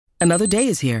Another day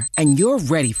is here, and you're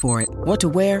ready for it. What to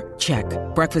wear? Check.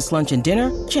 Breakfast, lunch, and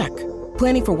dinner? Check.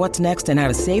 Planning for what's next and how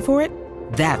to save for it?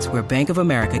 That's where Bank of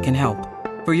America can help.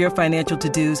 For your financial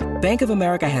to-dos, Bank of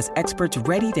America has experts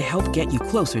ready to help get you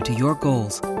closer to your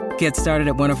goals. Get started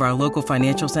at one of our local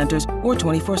financial centers or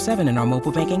 24/7 in our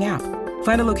mobile banking app.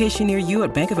 Find a location near you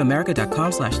at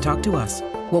bankofamerica.com/talktous.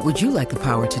 What would you like the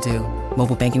power to do?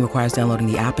 Mobile banking requires downloading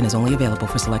the app and is only available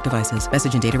for select devices.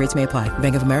 Message and data rates may apply.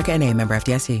 Bank of America N.A., member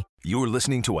FDIC. You're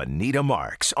listening to Anita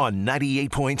Marks on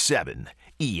 98.7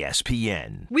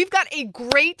 ESPN. We've got a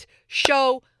great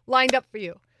show lined up for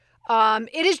you.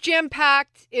 It is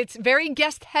jam-packed. It's very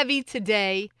guest-heavy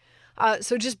today.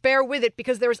 So just bear with it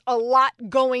because there's a lot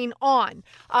going on.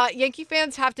 Yankee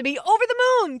fans have to be over the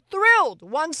moon, thrilled.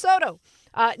 Juan Soto,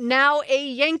 now a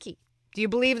Yankee. Do you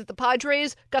believe that the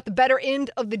Padres got the better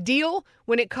end of the deal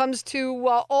when it comes to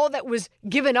all that was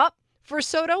given up for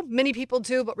Soto? Many people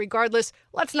do, but regardless,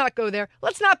 let's not go there.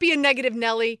 Let's not be a negative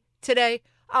Nelly today.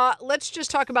 Let's just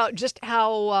talk about just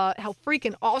how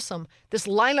freaking awesome this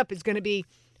lineup is going to be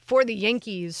for the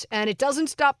Yankees. And it doesn't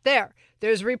stop there.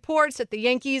 There's reports that the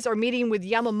Yankees are meeting with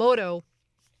Yamamoto,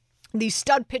 the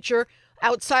stud pitcher,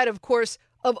 outside, of course,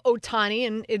 of Ohtani,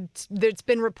 and it's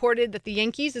been reported that the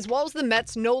Yankees, as well as the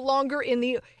Mets, no longer in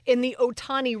the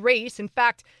Ohtani race. In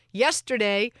fact,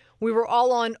 yesterday we were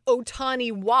all on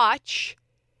Ohtani watch,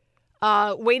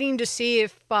 waiting to see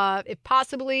if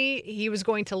possibly he was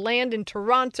going to land in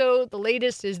Toronto. The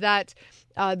latest is that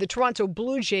the Toronto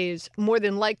Blue Jays more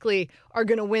than likely are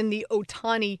going to win the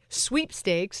Ohtani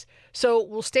sweepstakes. So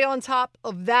we'll stay on top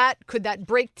of that. Could that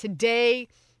break today?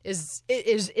 Is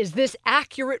this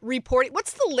accurate reporting?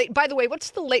 What's the late? By the way, what's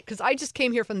the late? Because I just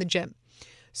came here from the gym,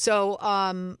 so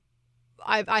I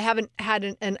haven't had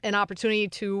an opportunity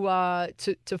to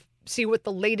see what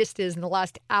the latest is in the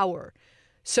last hour.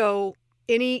 So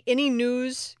any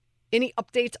news, any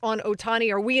updates on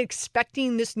Ohtani? Are we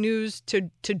expecting this news to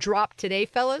drop today,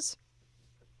 fellas?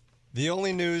 The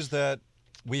only news that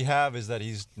we have is that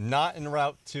he's not en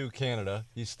route to Canada.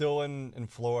 He's still in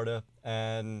Florida,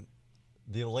 and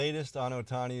the latest on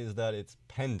Ohtani is that it's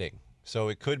pending. So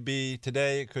it could be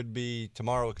today, it could be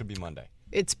tomorrow, it could be Monday.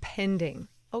 It's pending.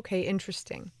 Okay,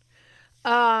 interesting.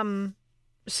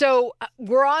 So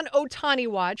we're on Ohtani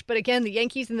watch, but again, the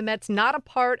Yankees and the Mets not a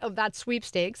part of that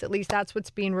sweepstakes. At least that's what's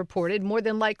being reported. More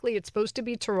than likely, it's supposed to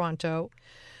be Toronto.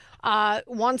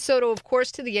 Juan Soto, of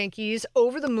course, to the Yankees.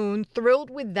 Over the moon, thrilled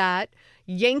with that.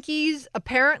 Yankees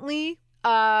apparently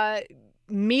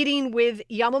meeting with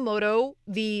Yamamoto,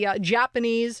 the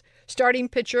Japanese starting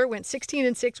pitcher, went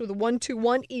 16-6 with a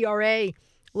 1.21 ERA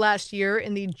last year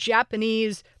in the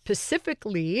Japanese Pacific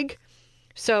League.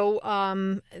 So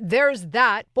there's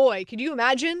that. Boy, could you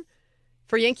imagine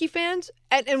for Yankee fans?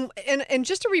 And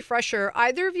just a refresher,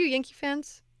 either of you Yankee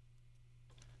fans?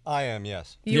 I am,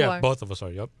 yes. You are. Both of us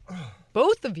are, yep.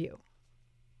 Both of you.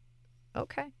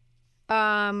 Okay.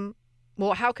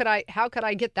 Well, how could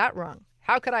I get that wrong?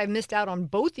 How could I have missed out on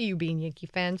both of you being Yankee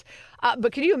fans?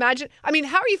 But can you imagine? I mean,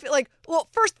 how are you feel like? Well,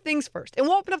 first things first, and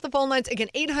we'll open up the phone lines again.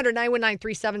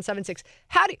 800-919-3776.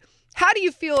 How do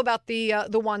you feel about the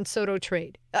Juan Soto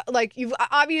trade? Like, you've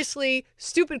obviously,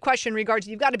 stupid question in regards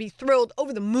to, you've got to be thrilled,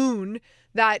 over the moon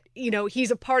that he's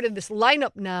a part of this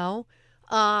lineup now.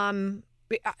 I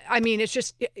mean, it's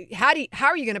just, how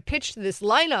are you going to pitch to this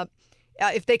lineup?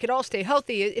 If they could all stay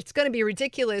healthy, it's going to be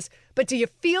ridiculous. But do you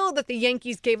feel that the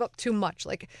Yankees gave up too much?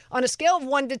 Like, on a scale of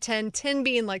 1 to 10, 10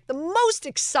 being like the most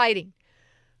excited,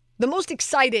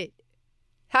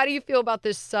 how do you feel about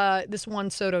this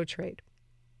Juan Soto trade?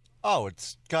 Oh,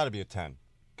 it's got to be a 10.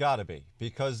 Got to be.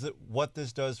 Because what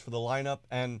this does for the lineup,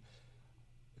 and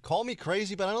call me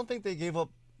crazy, but I don't think they gave up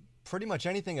pretty much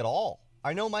anything at all.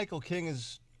 I know Michael King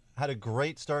has had a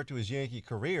great start to his Yankee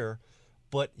career,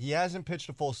 but he hasn't pitched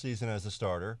a full season as a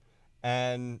starter.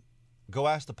 And go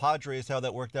ask the Padres how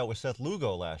that worked out with Seth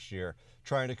Lugo last year,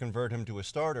 trying to convert him to a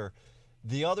starter.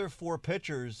 The other four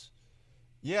pitchers,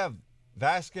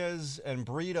 Vasquez and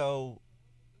Brito,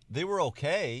 they were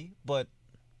okay, but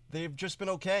they've just been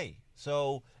okay.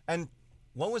 So, and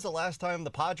when was the last time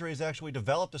the Padres actually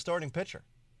developed a starting pitcher?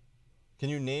 Can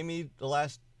you name me the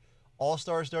last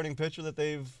all-star starting pitcher that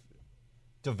they've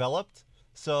developed?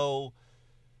 So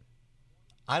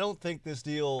I don't think this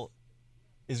deal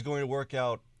is going to work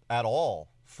out at all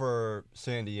for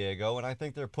San Diego, and I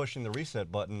think they're pushing the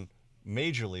reset button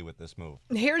majorly with this move.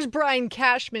 Here's Brian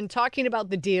Cashman talking about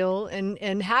the deal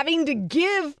and having to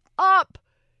give up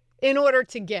in order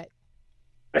to get.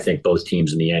 I think both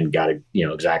teams in the end got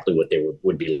exactly what they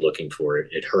would be looking for.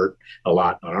 It hurt a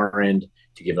lot on our end.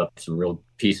 to give up some real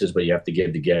pieces, but you have to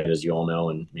give to get, as you all know.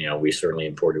 And, we certainly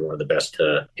imported one of the best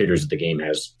hitters that the game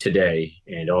has today.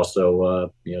 And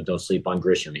also, don't sleep on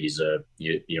Grisham. He's a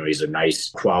nice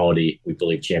quality, we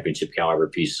believe, championship caliber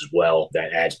piece as well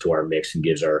that adds to our mix and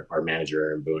gives our manager,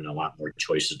 Aaron Boone, a lot more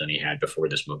choices than he had before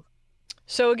this move.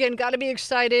 So again, got to be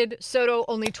excited. Soto,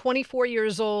 only 24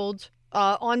 years old,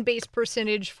 on base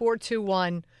percentage,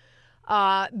 .421.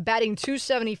 Batting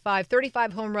 .275,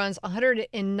 35 home runs,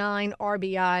 109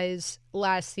 RBIs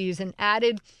last season.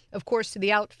 Added, of course, to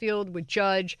the outfield with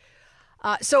Judge.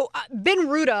 Ben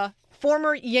Ruta,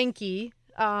 former Yankee,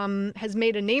 has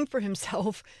made a name for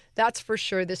himself, that's for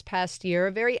sure, this past year.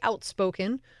 Very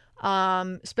outspoken.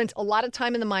 Spent a lot of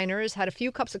time in the minors, had a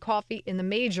few cups of coffee in the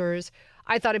majors.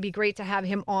 I thought it'd be great to have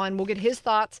him on. We'll get his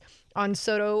thoughts on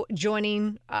Soto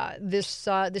joining this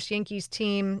Yankees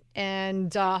team,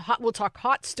 and we'll talk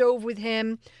hot stove with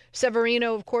him.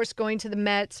 Severino, of course, going to the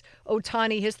Mets.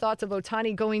 Ohtani, his thoughts of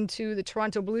Ohtani going to the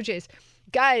Toronto Blue Jays.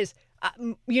 Guys,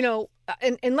 and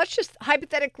let's just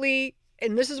hypothetically,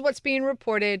 and this is what's being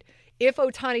reported, if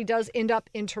Ohtani does end up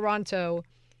in Toronto,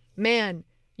 man,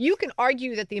 you can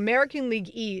argue that the American League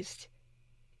East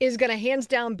is going to hands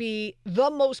down be the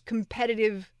most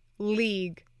competitive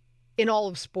league in all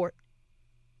of sport.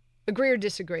 Agree or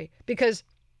disagree? Because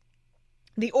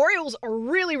the Orioles are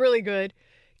really, really good.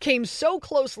 Came so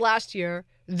close last year.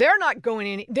 They're not going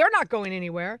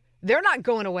anywhere. They're not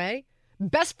going away.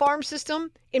 Best farm system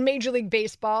in Major League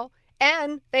Baseball,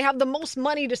 and they have the most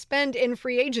money to spend in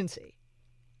free agency.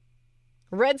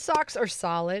 Red Sox are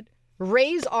solid.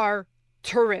 Rays are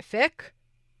terrific.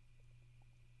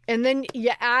 And then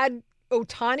you add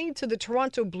Ohtani to the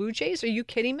Toronto Blue Jays? Are you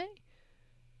kidding me?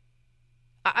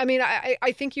 I mean,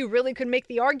 I think you really could make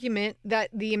the argument that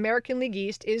the American League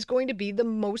East is going to be the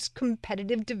most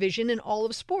competitive division in all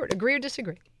of sport. Agree or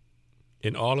disagree?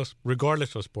 In all of,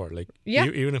 regardless of sport, like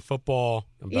even in football,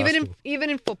 and even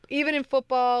in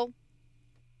football,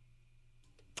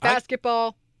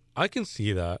 basketball. I can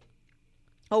see that.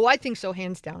 Oh, I think so,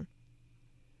 hands down.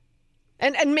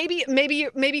 And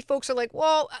maybe folks are like,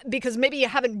 well, because maybe you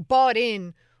haven't bought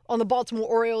in on the Baltimore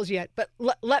Orioles yet. But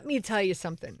let me tell you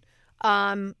something.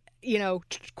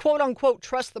 Quote unquote,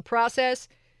 trust the process,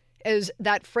 as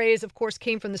that phrase, of course,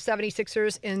 came from the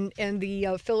 76ers and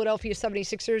the Philadelphia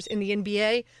 76ers in the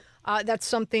NBA. That's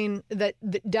something that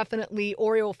definitely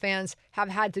Oriole fans have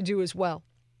had to do as well.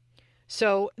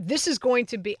 So this is going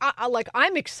to be,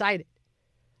 I'm excited.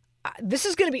 This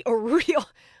is going to be a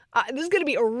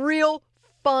real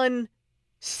fun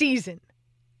season,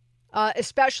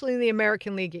 especially in the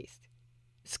American League East.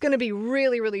 It's going to be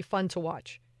really, really fun to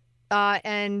watch.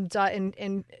 And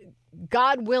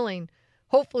God willing,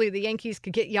 hopefully the Yankees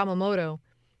could get Yamamoto.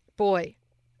 Boy,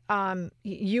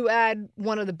 you add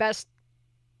one of the best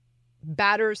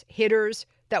batters, hitters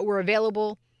that were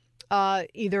available,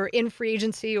 either in free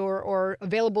agency or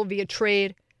available via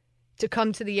trade to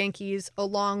come to the Yankees,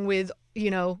 along with,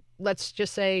 let's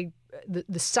just say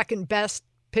the second best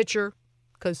pitcher,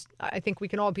 because I think we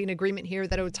can all be in agreement here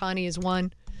that Ohtani is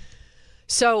one.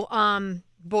 So,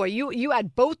 boy, you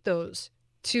add both those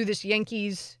to this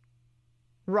Yankees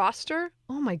roster.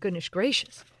 Oh, my goodness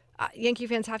gracious. Yankee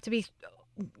fans have to be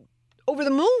over the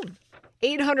moon.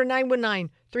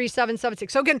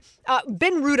 800-919-3776. So, again,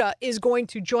 Ben Ruta is going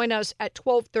to join us at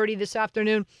 12:30 this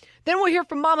afternoon. Then we'll hear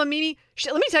from Mama Mimi.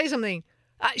 Let me tell you something.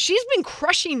 She's been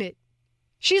crushing it.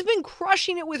 She's been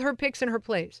crushing it with her picks and her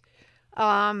plays.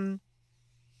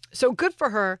 So good for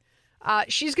her.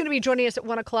 She's going to be joining us at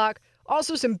 1 o'clock.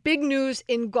 Also, some big news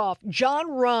in golf. Jon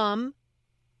Rahm,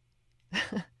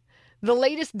 the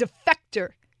latest defector,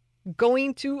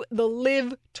 going to the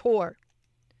LIV Tour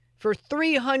for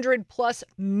 $300+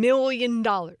 million.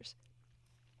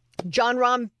 Jon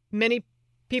Rahm, many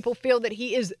people feel that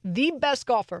he is the best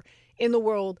golfer in the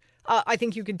world. I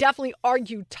think you could definitely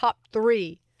argue top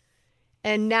 3.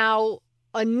 And now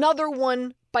another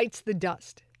one bites the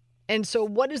dust. And so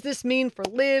what does this mean for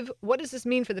LIV? What does this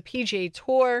mean for the PGA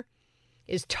Tour?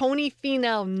 Is Tony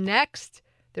Finau next?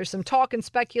 There's some talk and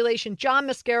speculation. John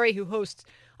Mascari, who hosts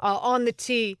On the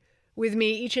Tee with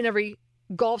me each and every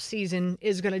golf season,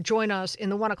 is going to join us in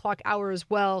the 1 o'clock hour as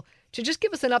well to just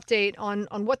give us an update on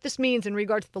what this means in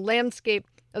regards to the landscape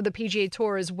of the PGA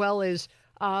Tour, as well as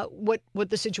what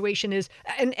the situation is.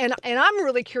 And I'm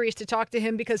really curious to talk to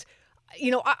him because,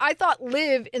 I thought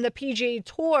LIV in the PGA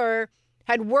Tour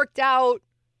had worked out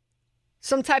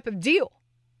some type of deal,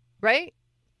 right?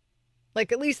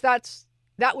 Like, at least that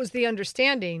was the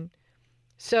understanding.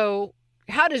 So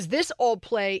how does this all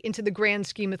play into the grand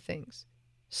scheme of things?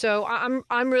 So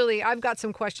I've got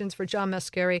some questions for John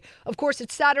Mascari. Of course,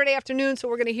 it's Saturday afternoon, so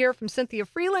we're going to hear from Cynthia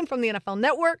Freeland from the NFL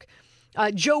Network.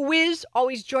 Joe Wiz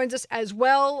always joins us as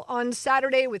well on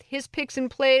Saturday with his picks and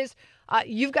plays.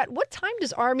 You've got, what time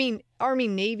does Army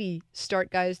Navy start,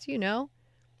 guys? Do you know?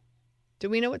 Do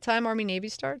we know what time Army Navy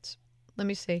starts? Let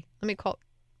me see. Let me call.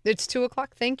 It's 2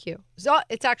 o'clock. Thank you. So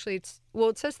it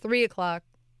says 3 o'clock.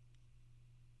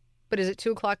 But is it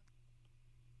 2 o'clock?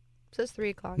 It says 3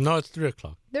 o'clock. No, it's 3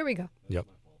 o'clock. There we go. Yep.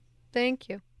 Thank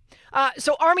you.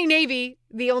 So Army Navy,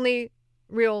 the only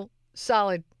real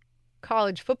solid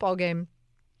college football game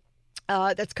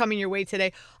that's coming your way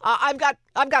today. I've got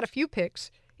a few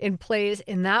picks in plays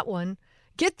in that one.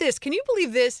 Get this. Can you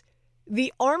believe this?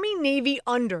 The Army Navy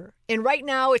under, and right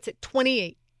now it's at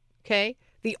 28. Okay?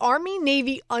 The Army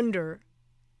Navy under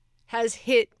has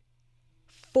hit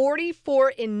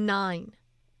 44-9.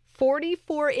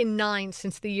 44-9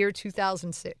 since the year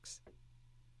 2006.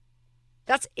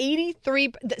 That's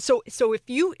 83. So if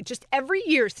you just every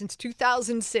year since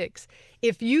 2006,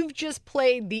 if you've just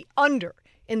played the under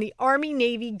in the Army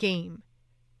Navy game,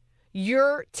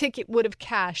 your ticket would have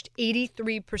cashed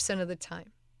 83% of the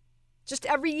time. Just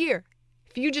every year.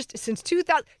 If you just since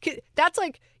 2000, that's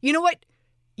like, you know what?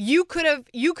 You could have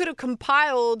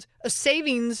compiled a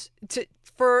savings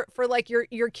for like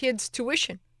your kids'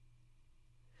 tuition.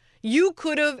 You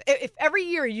could have, if every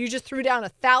year you just threw down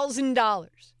 $1,000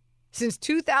 since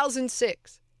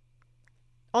 2006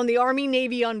 on the Army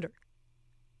Navy under.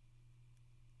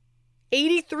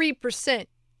 83%.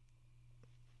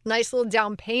 Nice little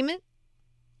down payment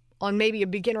on maybe a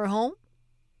beginner home.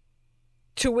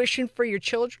 Tuition for your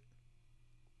children.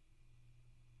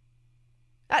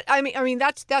 I mean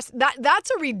that's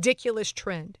a ridiculous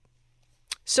trend.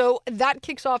 So that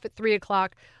kicks off at 3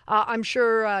 o'clock. I'm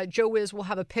sure Joe Wiz will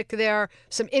have a pick there.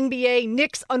 Some NBA.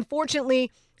 Knicks,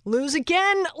 unfortunately, lose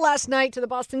again last night to the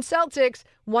Boston Celtics,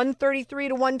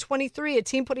 133-123. A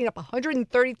team putting up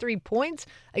 133 points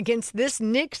against this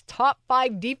Knicks top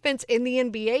 5 defense in the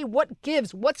NBA. What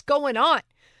gives? What's going on?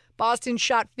 Boston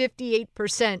shot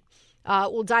 58%.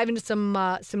 We'll dive into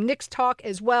some Knicks talk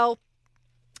as well.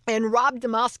 And Rob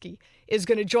Demoski is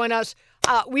going to join us.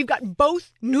 We've got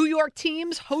both New York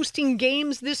teams hosting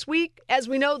games this week. As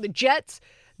we know, the Jets,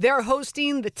 they're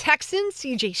hosting the Texans.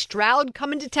 C.J. Stroud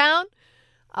coming to town.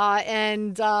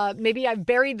 And maybe I've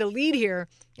buried the lead here,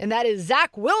 and that is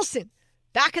Zach Wilson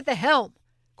back at the helm,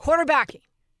 quarterbacking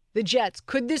the Jets.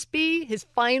 Could this be his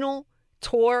final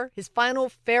tour, his final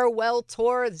farewell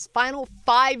tour, his final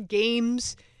 5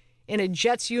 games in a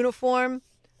Jets uniform?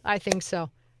 I think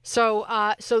so. So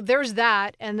there's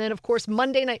that, and then of course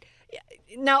Monday night.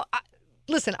 Now,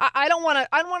 listen, I don't want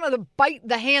to bite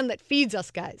the hand that feeds us,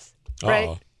 guys.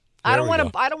 Right? I don't want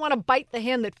to bite the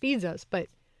hand that feeds us. But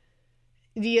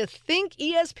do you think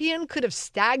ESPN could have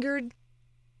staggered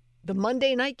the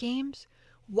Monday night games?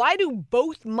 Why do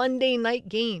both Monday night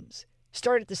games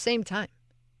start at the same time?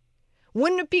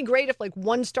 Wouldn't it be great if like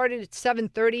one started at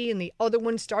 7:30 and the other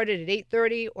one started at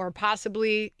 8:30, or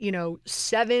possibly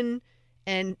 7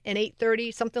 and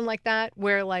 8:30, something like that,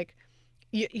 where like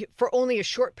you, for only a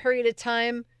short period of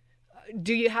time,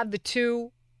 do you have the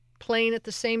two playing at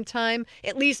the same time?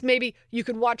 At least maybe you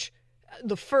could watch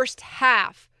the first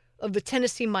half of the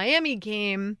Tennessee-Miami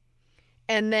game,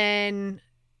 and then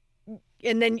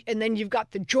you've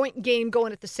got the joint game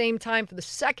going at the same time for the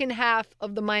second half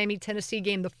of the Miami-Tennessee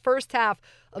game, the first half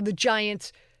of the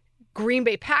Giants-Green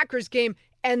Bay Packers game,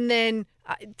 and then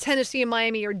Tennessee and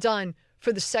Miami are done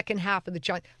for the second half of the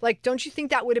Giants. Like, don't you think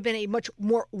that would have been a much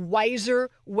more wiser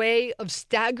way of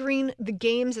staggering the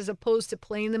games as opposed to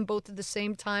playing them both at the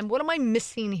same time? What am I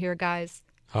missing here, guys?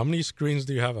 How many screens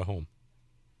do you have at home?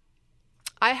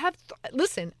 I have,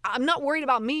 listen, I'm not worried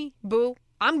about me, boo.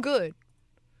 I'm good.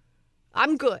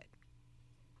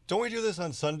 Don't we do this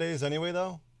on Sundays anyway,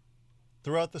 though?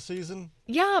 Throughout the season?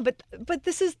 Yeah, but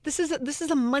this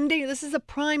is a Monday. This is a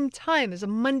prime time. It's a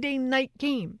Monday night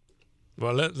game.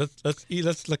 Well,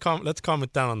 let's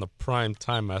comment down on the prime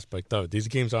time aspect though. These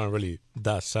games aren't really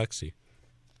that sexy.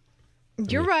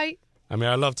 You're right. I mean,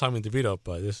 I love Tommy DeVito,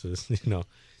 but this is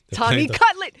Tommy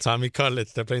Cutlet. Tommy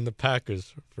Cutlets. They're playing the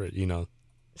Packers for.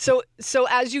 So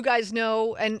as you guys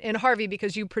know, and Harvey,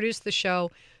 because you produced the show,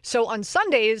 so on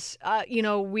Sundays,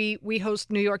 we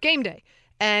host New York Game Day.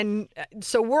 And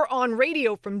so we're on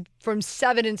radio from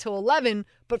 7 until 11,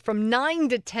 but from 9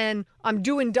 to 10, I'm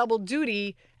doing double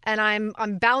duty, and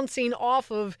I'm bouncing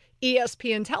off of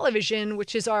ESPN television,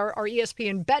 which is our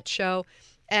ESPN Bet show,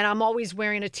 and I'm always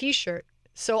wearing a T-shirt.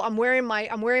 So I'm wearing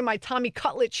my Tommy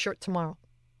Cutlet shirt tomorrow.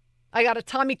 I got a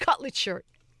Tommy Cutlet shirt.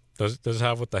 Does it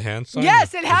have with the hand sign?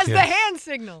 Yes, it has the hand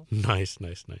signal. Nice.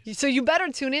 So you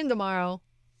better tune in tomorrow.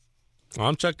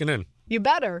 I'm checking in. You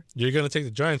better. You're going to take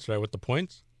the Giants, right, with the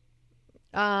points?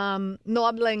 No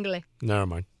habla inglés. Never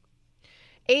mind.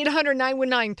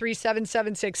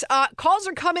 800-919-3776. Calls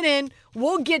are coming in.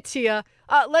 We'll get to you.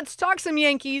 Let's talk some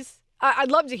Yankees.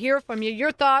 I'd love to hear from you.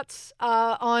 Your thoughts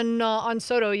on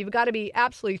Soto. You've got to be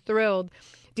absolutely thrilled.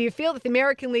 Do you feel that the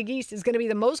American League East is going to be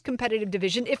the most competitive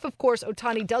division if, of course,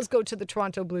 Ohtani does go to the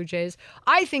Toronto Blue Jays?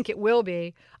 I think it will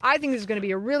be. I think this is going to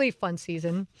be a really fun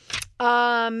season.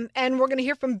 And we're going to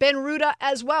hear from Ben Ruta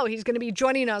as well. He's going to be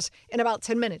joining us in about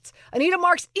 10 minutes. Anita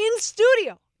Marks in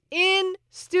studio.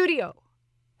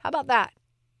 How about that?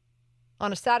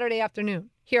 On a Saturday afternoon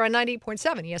here on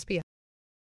 98.7 ESPN.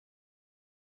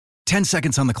 10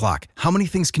 seconds on the clock. How many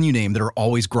things can you name that are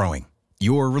always growing?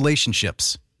 Your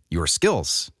relationships, your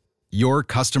skills, your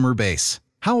customer base.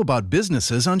 How about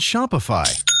businesses on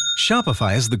Shopify?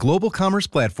 Shopify is the global commerce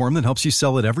platform that helps you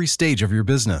sell at every stage of your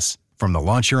business. From the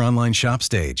launch your online shop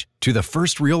stage to the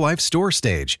first real-life store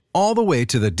stage, all the way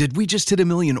to the did we just hit a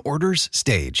million orders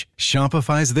stage.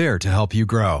 Shopify's there to help you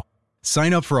grow.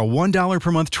 Sign up for a $1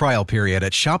 per month trial period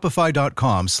at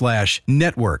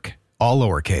shopify.com/network, all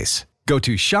lowercase. Go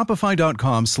to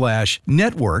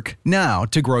shopify.com/network now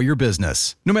to grow your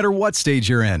business, no matter what stage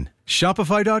you're in.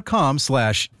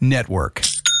 Shopify.com/network.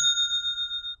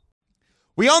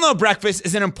 We all know breakfast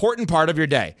is an important part of your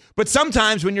day, but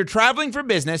sometimes when you're traveling for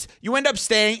business, you end up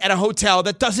staying at a hotel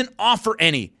that doesn't offer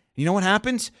any. You know what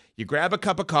happens? You grab a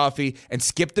cup of coffee and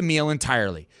skip the meal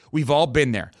entirely. We've all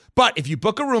been there. But if you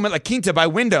book a room at La Quinta by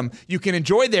Wyndham, you can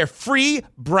enjoy their free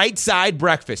Bright Side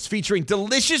breakfast featuring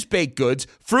delicious baked goods,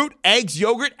 fruit, eggs,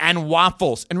 yogurt, and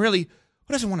waffles. And really,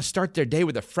 who doesn't want to start their day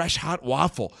with a fresh, hot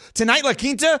waffle? Tonight, La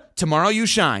Quinta, tomorrow you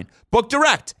shine. Book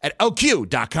direct at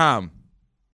lq.com.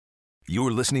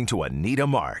 You're listening to Anita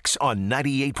Marks on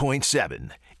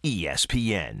 98.7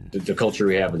 ESPN. The culture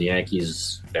we have with the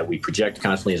Yankees that we project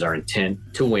constantly is our intent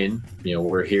to win. You know,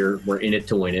 we're here, we're in it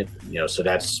to win it. You know, so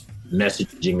that's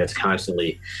messaging that's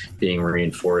constantly being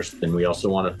reinforced. And we also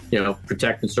want to,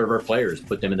 protect and serve our players,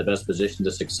 put them in the best position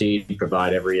to succeed,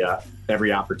 provide every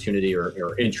opportunity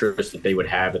or interest that they would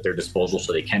have at their disposal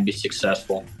so they can be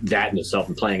successful. That in itself,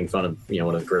 and playing in front of,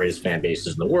 one of the greatest fan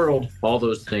bases in the world, all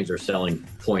those things are selling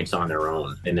points on their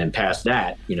own. And then past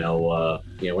that, we're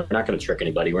not going to trick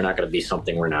anybody. We're not going to be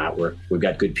something we're not. We've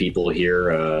got good people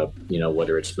here,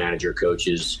 whether it's manager,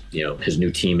 coaches, his new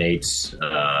teammates,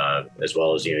 as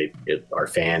well as, our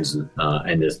fans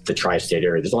and the tri-state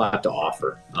area. There's a lot to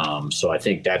offer. So I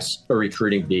think that's a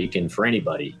recruiting beacon for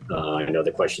anybody. I know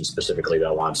the question specifically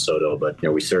about Juan Soto, but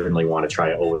we certainly want to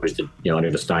try always to,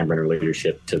 under the Steinbrenner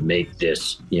leadership, to make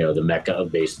this, the mecca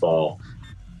of baseball.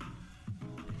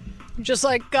 Just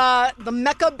like the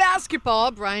mecca of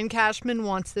basketball, Brian Cashman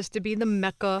wants this to be the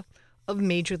mecca of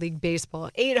Major League Baseball.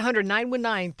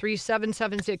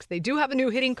 800-919-3776. They do have a new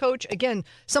hitting coach. Again,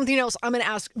 something else I'm going to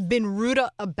ask Ben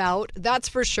Ruta about. That's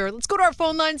for sure. Let's go to our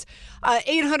phone lines.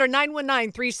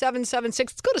 800-919-3776.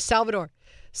 Let's go to Salvador.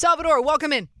 Salvador,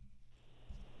 welcome in.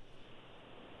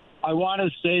 I want to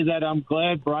say that I'm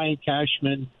glad Brian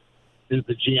Cashman is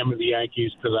the GM of the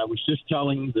Yankees, because I was just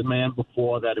telling the man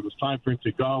before that it was time for him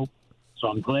to go. So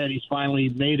I'm glad he's finally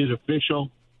made it official.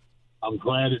 I'm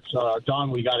glad it's done.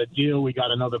 We got a deal. We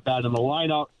got another bat in the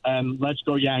lineup, and let's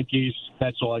go Yankees.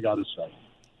 That's all I got to say.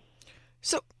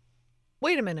 So,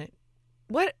 wait a minute.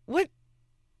 What?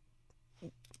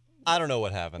 I don't know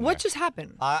what happened. What just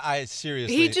happened? I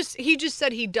seriously. He just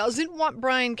said he doesn't want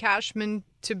Brian Cashman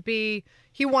to be.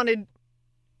 He wanted.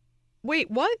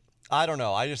 Wait, what? I don't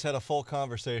know. I just had a full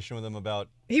conversation with him about.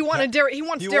 He wanted Derek. He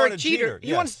wants Derek Jeter.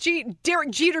 He wants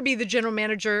Derek Jeter to be the general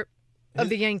manager of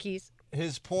the Yankees.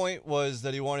 His point was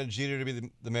that he wanted Jeter to be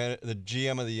the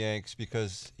GM of the Yanks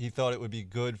because he thought it would be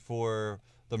good for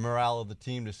the morale of the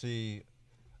team to see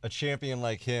a champion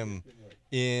like him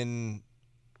in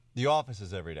the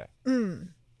offices every day.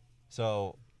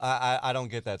 So I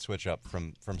don't get that switch up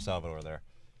from Salvador there.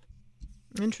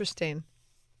 Interesting.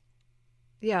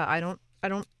 Yeah, I don't.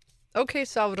 Okay,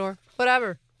 Salvador,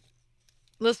 whatever.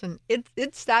 Listen,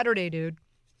 it's Saturday, dude.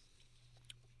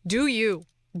 Do you?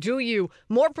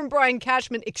 More from Brian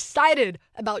Cashman, excited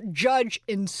about Judge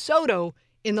and Soto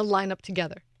in the lineup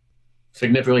together.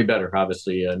 Significantly better,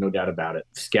 obviously, no doubt about it.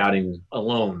 Scouting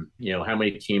alone, how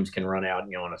many teams can run out,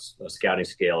 on a scouting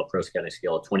scale, a pro scouting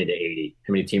scale of 20 to 80?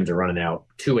 How many teams are running out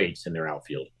two eights in their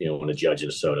outfield, when the Judge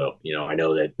and Soto. I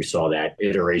know that we saw that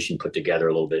iteration put together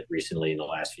a little bit recently in the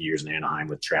last few years in Anaheim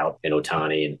with Trout and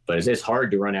Ohtani. But it's hard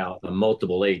to run out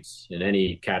multiple eights in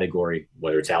any category,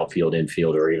 whether it's outfield,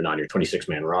 infield, or even on your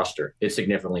 26-man roster. It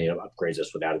significantly upgrades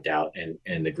us without a doubt.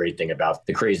 And the great thing about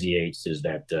the crazy eights is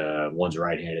that one's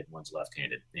right-handed, one's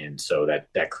left-handed. And so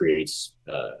that creates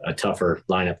a tougher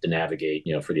lineup to navigate,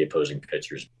 for the opposing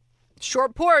pitchers.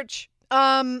 Short porch.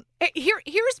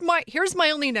 Here's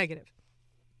my only negative.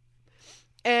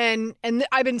 And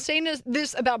I've been saying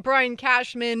this about Brian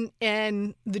Cashman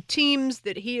and the teams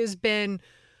that he has been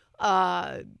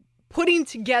putting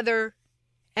together,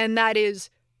 and that is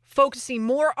focusing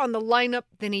more on the lineup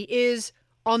than he is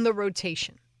on the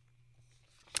rotation.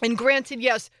 And granted,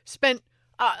 yes, spent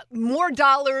more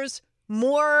dollars,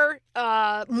 more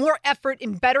effort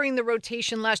in bettering the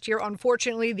rotation last year.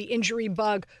 Unfortunately, the injury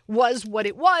bug was what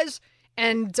it was.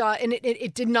 And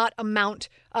it did not amount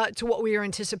to what we were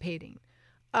anticipating.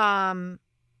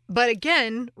 But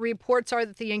again, reports are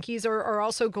that the Yankees are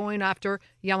also going after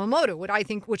Yamamoto,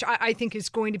 which I think is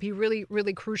going to be really,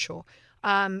 really crucial.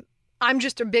 I'm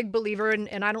just a big believer,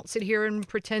 and I don't sit here and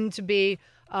pretend to be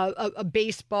a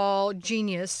baseball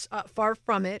genius. Far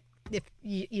from it. If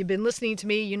you've been listening to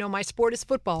me, my sport is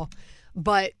football.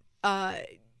 But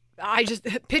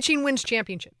pitching wins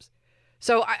championships.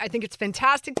 So I think it's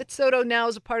fantastic that Soto now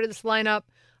is a part of this lineup.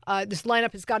 This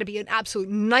lineup has got to be an absolute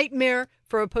nightmare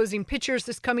for opposing pitchers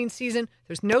this coming season.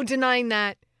 There's no denying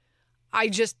that. I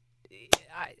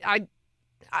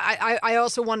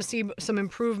also want to see some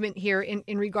improvement here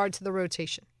in regard to the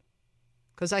rotation,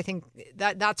 because I think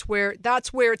that's where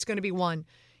it's going to be won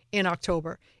in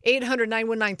October.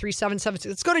 800-919-3776.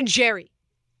 Let's go to Jerry.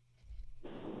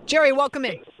 Jerry, welcome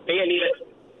in. Hey, Anita.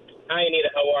 Hi, Anita.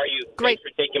 How are you? Great.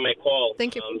 Thanks for taking my call.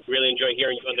 Thank you. Really enjoy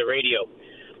hearing you on the radio.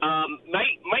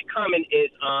 My comment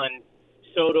is on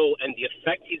Soto and the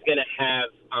effect he's going to have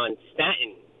on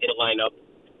Stanton in the lineup.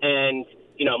 And,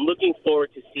 I'm looking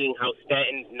forward to seeing how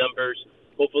Stanton's numbers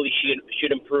hopefully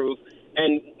should improve.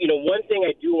 And, one thing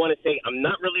I do want to say, I'm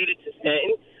not related to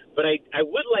Stanton, but I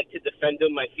would like to defend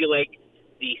him. I feel like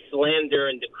the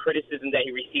slander and the criticism that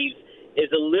he receives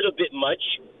is a little bit much.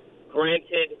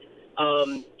 Granted,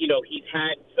 he's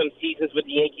had some seasons with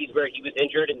the Yankees where he was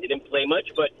injured and didn't play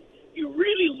much, but you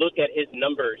really look at his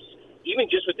numbers, even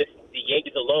just with the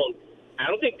Yankees alone, I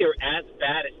don't think they're as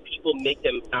bad as people make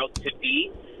them out to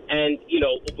be. And,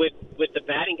 with the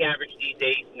batting average these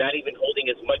days not even holding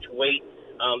as much weight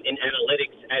in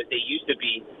analytics as they used to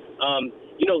be,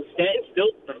 Stanton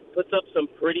still puts up some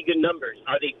pretty good numbers.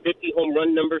 Are they 50 home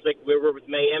run numbers like we were with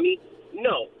Miami?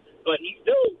 No. But he's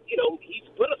still, he's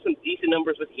put up some decent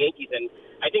numbers with the Yankees, and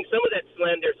I think some of that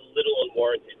slander is a little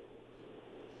unwarranted.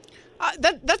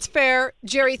 That's fair,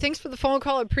 Jerry. Thanks for the phone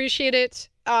call. I appreciate it.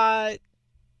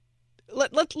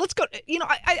 Let's go.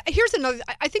 Here's another.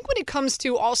 I think when it comes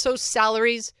to also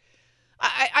salaries,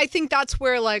 I think that's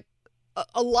where a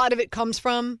lot of it comes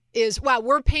from. Is wow,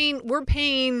 we're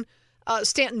paying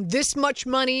Stanton this much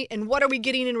money, and what are we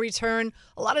getting in return?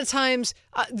 A lot of times,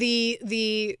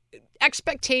 the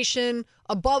expectation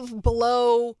above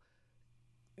below,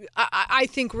 I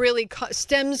think really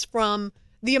stems from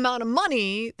the amount of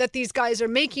money that these guys are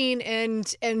making,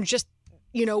 and just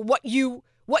what you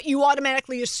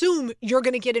automatically assume you're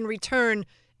going to get in return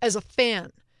as a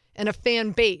fan and a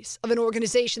fan base of an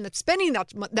organization that's spending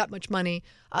that much money.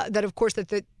 That of course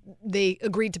that they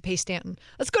agreed to pay Stanton.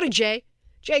 Let's go to Jay.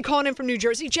 Jay calling in from New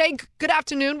Jersey. Jay, good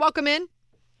afternoon. Welcome in.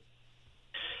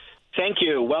 Thank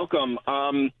you. Welcome.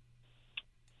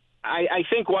 I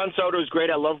think Juan Soto is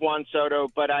great. I love Juan Soto,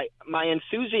 but my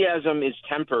enthusiasm is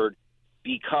tempered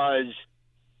because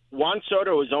Juan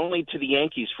Soto is only to the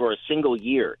Yankees for a single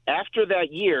year. After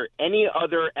that year, any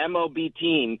other MLB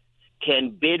team can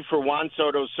bid for Juan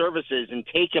Soto's services and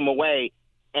take him away.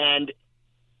 And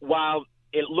while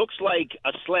it looks like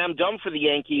a slam dunk for the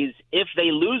Yankees, if they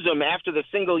lose him after the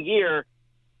single year,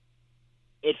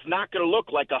 it's not going to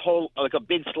look like the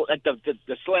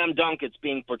slam dunk it's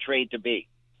being portrayed to be.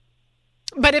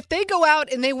 But if they go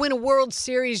out and they win a World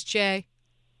Series, Jay,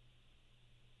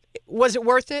 was it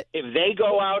worth it? If they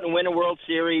go out and win a World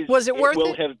Series, was it worth it?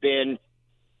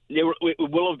 It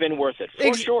will have been worth it,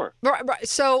 for sure. Right.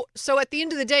 So at the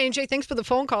end of the day, and Jay, thanks for the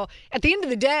phone call. At the end of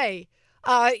the day,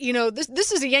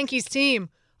 this is a Yankees team.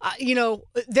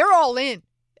 They're all in.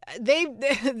 They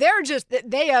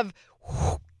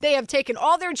have taken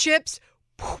all their chips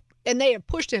and they have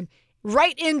pushed him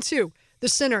right into the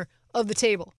center of the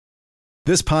table.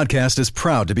 This podcast is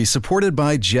proud to be supported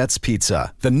by Jets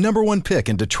Pizza, the #1 pick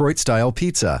in Detroit-style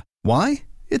pizza. Why?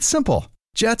 It's simple.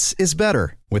 Jets is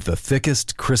better. With the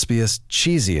thickest, crispiest,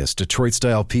 cheesiest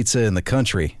Detroit-style pizza in the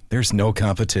country, there's no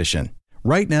competition.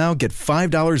 Right now, get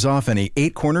 $5 off any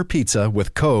 8-corner pizza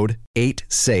with code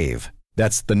 8SAVE.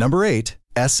 That's the number 8,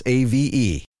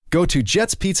 S-A-V-E. Go to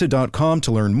jetspizza.com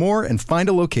to learn more and find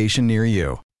a location near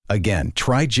you. Again,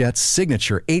 try Jet's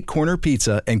signature 8-corner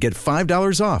pizza and get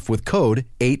 $5 off with code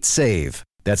 8SAVE.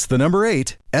 That's the number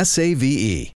 8,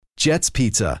 S-A-V-E. Jet's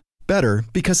Pizza. Better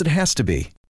because it has to be.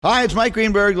 Hi, it's Mike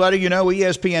Greenberg letting you know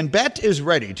ESPN Bet is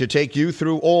ready to take you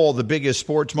through all the biggest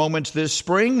sports moments this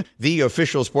spring. The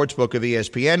official sportsbook of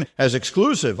ESPN has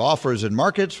exclusive offers and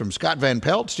markets from Scott Van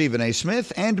Pelt, Stephen A.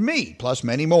 Smith, and me, plus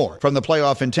many more. From the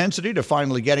playoff intensity to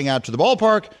finally getting out to the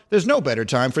ballpark, there's no better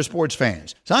time for sports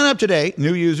fans. Sign up today.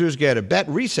 New users get a bet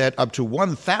reset up to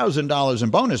 $1,000 in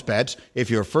bonus bets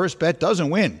if your first bet doesn't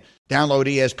win. Download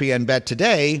ESPN Bet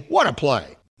today. What a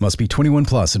play. Must be 21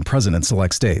 plus and present in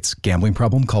select states. Gambling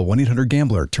problem? Call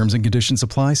 1-800-GAMBLER. Terms and conditions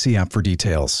apply. See app for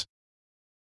details.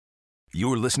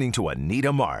 You're listening to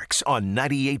Anita Marks on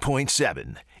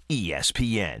 98.7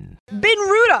 ESPN. Ben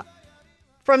Ruta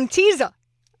from Teza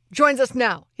joins us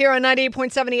now here on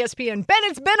 98.7 ESPN. Ben,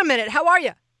 it's been a minute. How are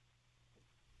you?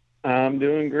 I'm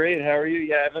doing great. How are you?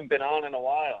 Yeah, I haven't been on in a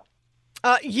while.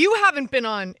 You haven't been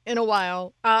on in a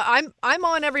while. I'm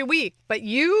on every week, but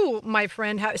you, my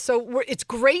friend, it's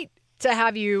great to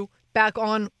have you back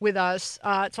on with us,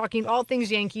 talking all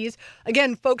things Yankees.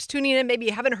 Again, folks tuning in, maybe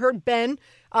you haven't heard Ben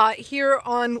here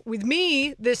on with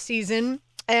me this season.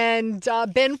 And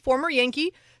Ben, former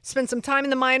Yankee, spent some time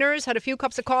in the minors, had a few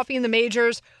cups of coffee in the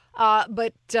majors,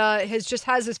 but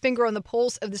has his finger on the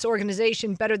pulse of this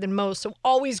organization better than most. So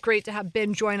always great to have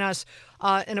Ben join us.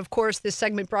 And of course, this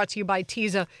segment brought to you by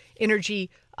Teza Energy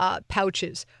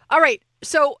Pouches. All right.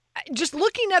 So just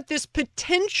looking at this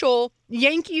potential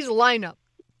Yankees lineup,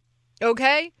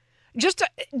 okay? Just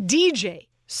DJ,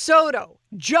 Soto,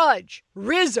 Judge,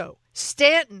 Rizzo,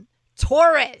 Stanton,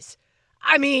 Torres.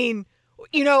 I mean,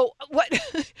 you know, what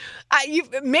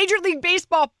Major League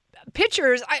Baseball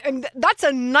pitchers, that's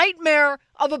a nightmare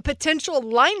of a potential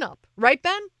lineup, right,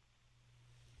 Ben?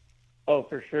 Oh,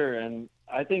 for sure. And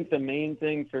I think the main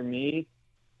thing for me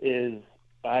is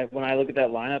when I look at that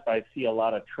lineup, I see a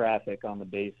lot of traffic on the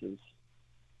bases.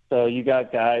 So you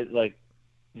got guys like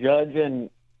Judge and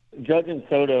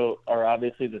Soto are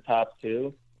obviously the top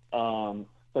two.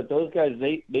 But those guys,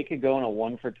 they could go in a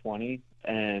 1 for 20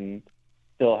 and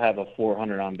still have a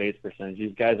 400 on base percentage.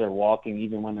 These guys are walking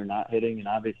even when they're not hitting, and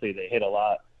obviously they hit a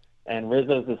lot. And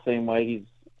Rizzo's the same way.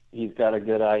 He's got a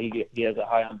good eye. He has a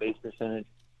high on base percentage.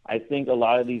 I think a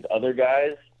lot of these other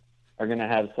guys are going to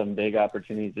have some big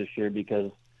opportunities this year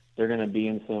because they're going to be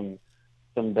in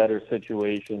some better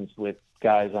situations with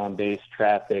guys on base,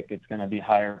 traffic. It's going to be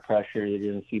higher pressure.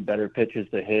 You're going to see better pitches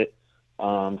to hit.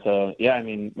 So, yeah, I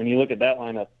mean, when you look at that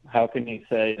lineup, how can you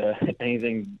say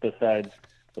anything besides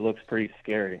it looks pretty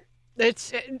scary?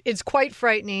 It's quite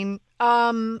frightening.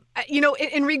 You know,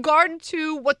 in regard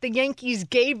to what the Yankees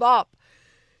gave up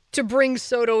to bring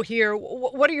Soto here,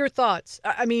 what are your thoughts?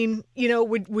 I mean, you know,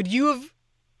 would you have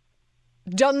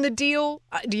done the deal?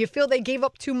 Do you feel they gave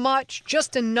up too much,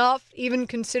 just enough, even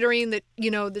considering that, you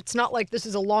know, it's not like this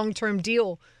is a long-term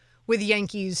deal with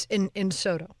Yankees in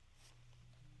Soto?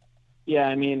 Yeah,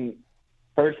 I mean,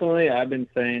 personally, I've been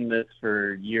saying this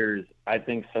for years. I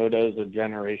think Soto's a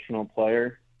generational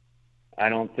player. I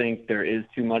don't think there is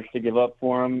too much to give up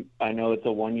for him. I know it's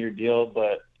a one-year deal,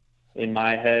 but in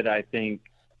my head, I think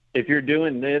if you're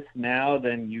doing this now,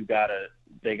 then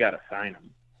they gotta sign him,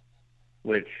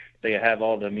 which they have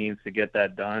all the means to get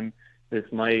that done. This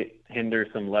might hinder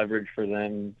some leverage for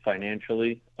them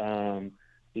financially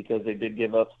because they did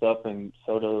give up stuff, and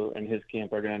Soto and his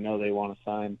camp are going to know they want to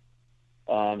sign.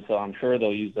 So I'm sure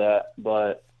they'll use that.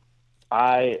 But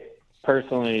I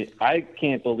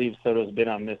can't believe Soto's been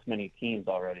on this many teams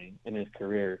already in his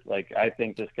career. Like, I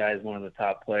think this guy is one of the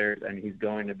top players, and he's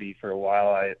going to be for a while.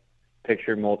 I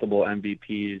picture multiple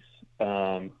MVPs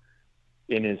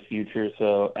in his future.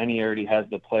 And he already has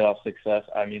the playoff success.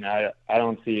 I mean, I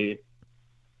don't think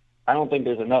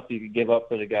there's enough you could give up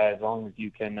for the guy as long as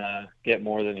you can get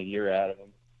more than a year out of him.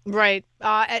 Right.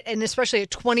 And especially at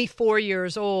 24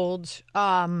 years old.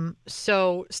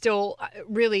 So still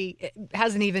really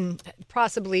hasn't even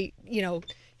possibly, you know,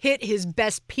 hit his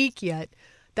best peak yet.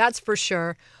 That's for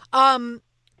sure.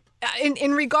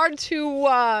 In regard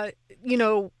to, you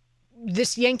know,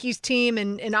 this Yankees team,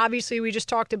 and obviously we just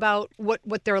talked about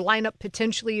what their lineup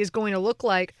potentially is going to look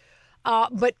like.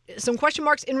 But some question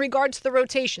marks in regards to the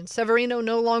rotation. Severino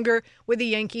no longer with the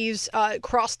Yankees.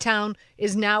 Crosstown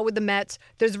is now with the Mets.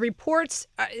 There's reports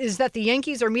is that the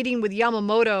Yankees are meeting with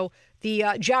Yamamoto the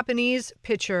Japanese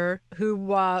pitcher who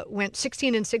went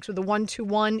 16-6 with a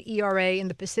 1.21 ERA in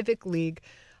the Pacific League.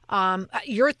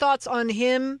 Your thoughts on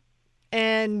him,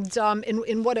 and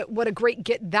in what a great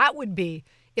get that would be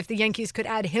if the Yankees could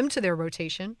add him to their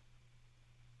rotation.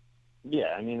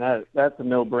 Yeah, I mean, that's a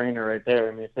no-brainer right there.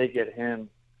 I mean, if they get him,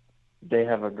 they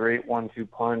have a great 1-2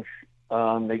 punch.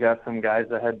 They got some guys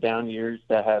that had down years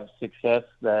that have success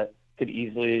that could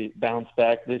easily bounce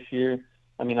back this year.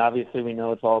 I mean, obviously we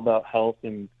know it's all about health,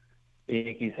 and the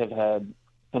Yankees have had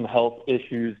some health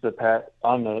issues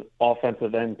on the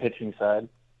offensive end pitching side.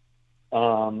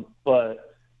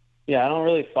 But, yeah, I don't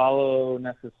really follow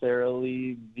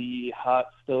necessarily the hot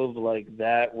stove like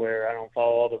that where I don't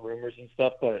follow all the rumors and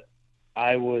stuff, but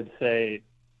I would say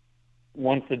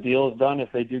once the deal is done,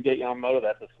 if they do get Yamamoto,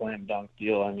 that's a slam dunk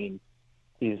deal. I mean,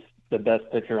 he's the best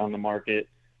pitcher on the market,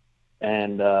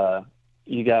 and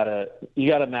you gotta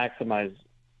maximize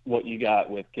what you got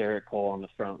with Garrett Cole on the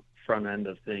front end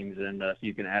of things, and if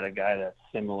you can add a guy that's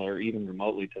similar, even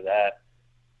remotely to that,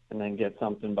 and then get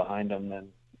something behind him, then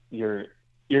you're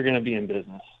going to be in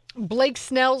business. Blake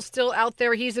Snell's still out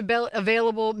there. He's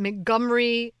available.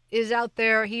 Montgomery is out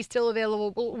there. He's still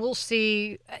available. We'll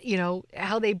see,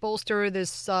 how they bolster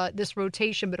this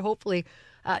rotation, but hopefully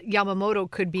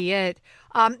Yamamoto could be it.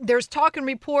 There's talk and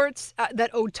reports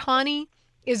that Ohtani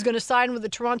is going to sign with the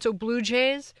Toronto Blue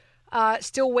Jays.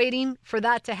 Still waiting for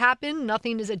that to happen.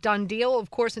 Nothing is a done deal,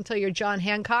 of course, until your John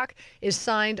Hancock is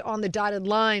signed on the dotted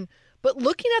line. But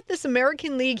looking at this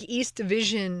American League East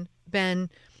Division, Ben,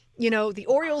 the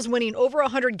Orioles winning over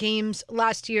 100 games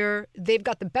last year. They've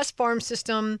got the best farm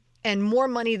system and more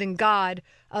money than God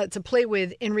to play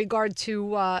with in regard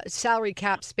to salary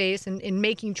cap space and in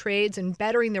making trades and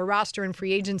bettering their roster in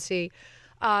free agency.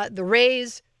 The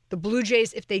Rays, the Blue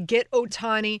Jays, if they get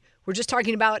Ohtani, we're just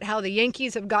talking about how the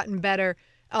Yankees have gotten better.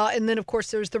 And then, of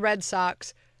course, there's the Red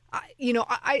Sox.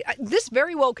 This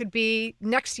very well could be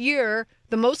next year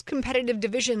the most competitive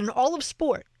division in all of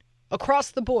sport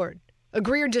across the board.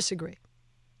 Agree or disagree?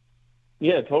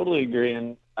 Yeah, totally agree.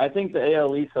 And I think the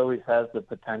AL East always has the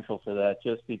potential for that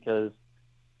just because,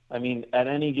 I mean, at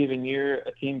any given year,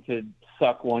 a team could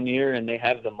suck one year and they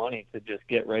have the money to just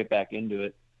get right back into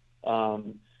it.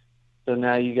 So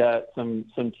now you got some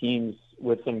teams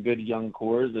with some good young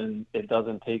cores, and it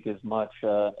doesn't take as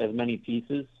many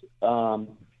pieces.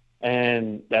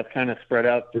 And that's kind of spread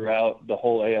out throughout the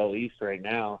whole AL East right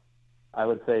now. I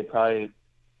would say probably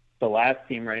the last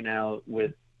team right now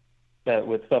with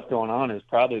stuff going on is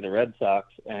probably the Red Sox.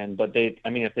 But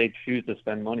if they choose to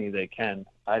spend money, they can.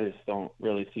 I just don't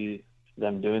really see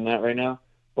them doing that right now.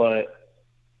 But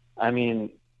I mean,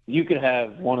 you could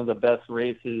have one of the best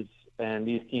races, and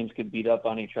these teams could beat up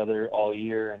on each other all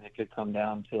year, and it could come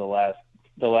down to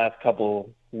the last couple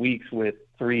weeks with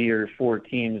 3 or 4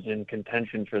 teams in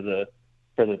contention for the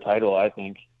title. I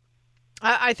think.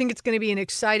 I think it's going to be an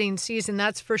exciting season,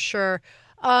 that's for sure.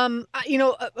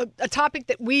 A topic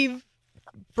that we've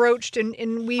broached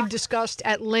and we've discussed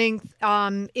at length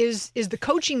is the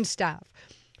coaching staff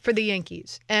for the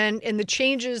Yankees and the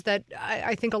changes that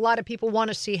I think a lot of people want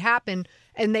to see happen.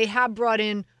 And they have brought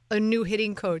in a new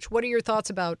hitting coach. What are your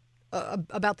thoughts about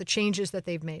the changes that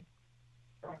they've made?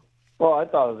 Well, I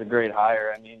thought it was a great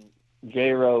hire. I mean,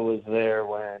 J-Ro was there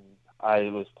when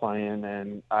I was playing,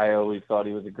 and I always thought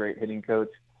he was a great hitting coach.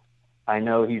 I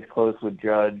know he's close with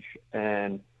Judge,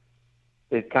 and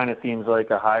it kind of seems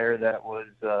like a hire that was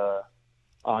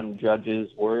on Judge's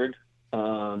word,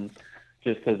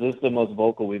 just because this is the most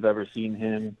vocal we've ever seen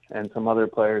him, and some other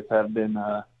players have been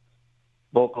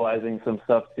vocalizing some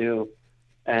stuff too.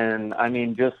 And, I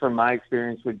mean, just from my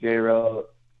experience with J-Ro,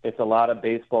 it's a lot of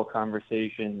baseball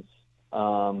conversations,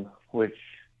 which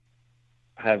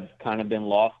have kind of been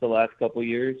lost the last couple of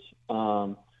years.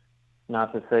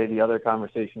 Not to say the other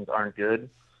conversations aren't good,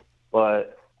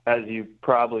 but as you've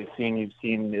probably seen, you've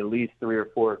seen at least 3 or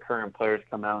 4 current players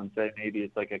come out and say maybe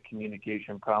it's like a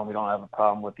communication problem. We don't have a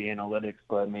problem with the analytics,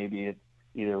 but maybe it's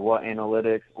either what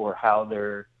analytics or how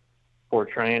they're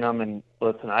portraying them. And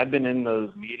listen, I've been in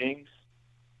those meetings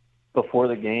before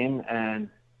the game, and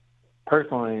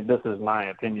personally, this is my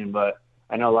opinion, but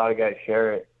I know a lot of guys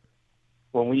share it.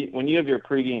 When you have your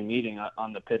pregame meeting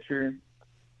on the pitcher,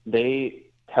 they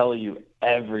tell you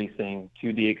everything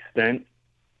to the extent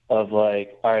of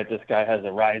like, all right, this guy has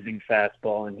a rising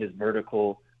fastball and his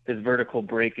vertical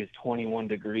break is 21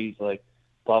 degrees, like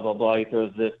blah, blah, blah. He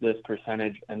throws this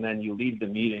percentage. And then you leave the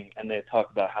meeting and they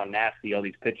talk about how nasty all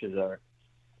these pitches are.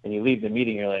 And you leave the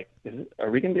meeting, you're like, are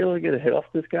we going to be able to get a hit off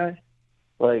this guy?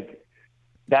 Like,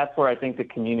 that's where I think the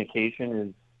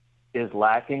communication is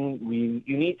lacking.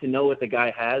 You need to know what the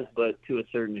guy has, but to a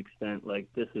certain extent, like,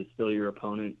 this is still your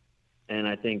opponent. And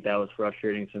I think that was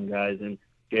frustrating some guys. And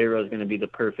J-Ro is going to be the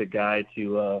perfect guy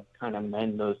to kind of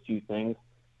mend those two things,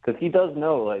 because he does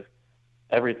know, like,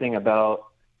 everything about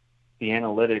the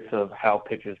analytics of how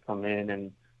pitches come in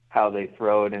and how they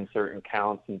throw it in certain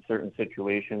counts in certain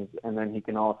situations. And then he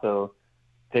can also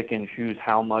pick and choose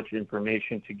how much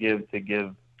information to give,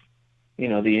 you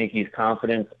know, the Yankees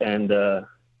confidence and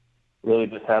really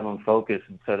just have them focus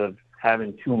instead of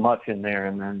having too much in there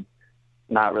and then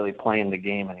not really playing the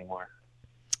game anymore.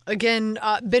 Again,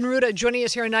 Ben Ruta joining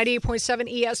us here on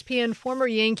 98.7 ESPN, former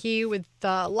Yankee, with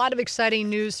a lot of exciting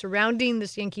news surrounding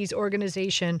this Yankees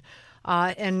organization,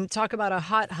 and talk about a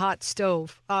hot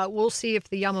stove. We'll see if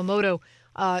the Yamamoto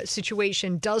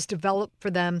situation does develop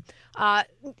for them.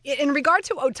 In regard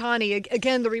to Ohtani,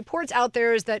 again, the reports out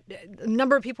there is that a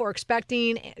number of people are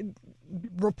expecting,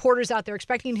 reporters out there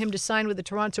expecting him to sign with the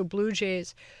Toronto Blue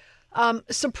Jays.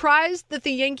 Surprised that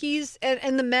the Yankees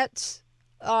and the Mets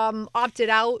opted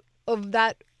out of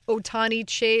that Ohtani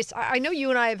chase. I know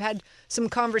you and I have had some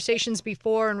conversations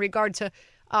before in regard to,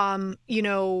 you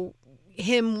know,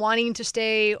 him wanting to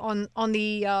stay on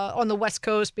the West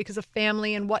Coast because of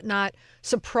family and whatnot.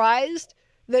 Surprised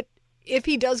that if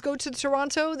he does go to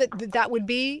Toronto, that would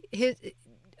be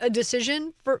a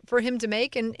decision for him to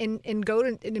make and go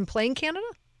and play in Canada.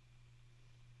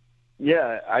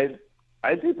 Yeah,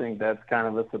 I do think that's kind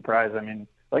of a surprise. I mean,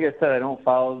 like I said, I don't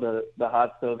follow the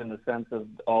hot stove in the sense of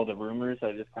all the rumors.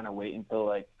 I just kind of wait until,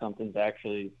 like, something's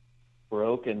actually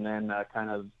broke and then kind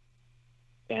of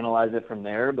analyze it from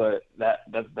there. But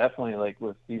that's definitely, like,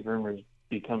 if these rumors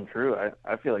become true,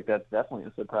 I feel like that's definitely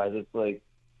a surprise. It's, like,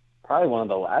 probably one of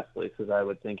the last places I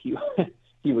would think he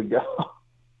would go.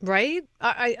 Right?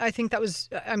 I think that was,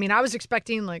 I mean, I was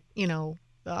expecting, like, you know,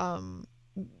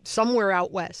 somewhere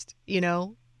out west, you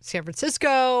know, San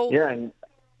Francisco. Yeah, and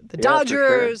the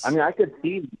Dodgers. Sure. I mean,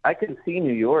 I could see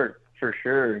New York for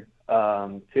sure,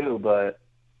 too. But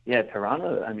yeah,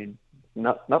 Toronto. I mean,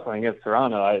 nothing against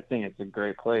Toronto. I think it's a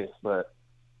great place, but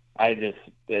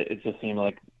it just seemed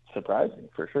like surprising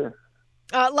for sure.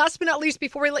 Last but not least,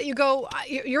 before we let you go,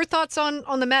 your thoughts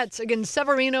on the Mets. Again,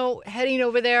 Severino heading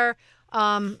over there.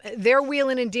 They're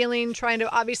wheeling and dealing, trying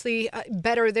to obviously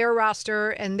better their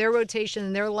roster and their rotation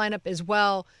and their lineup as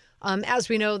well. As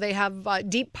we know, they have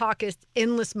deep pockets,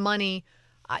 endless money.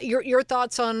 Your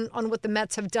thoughts on what the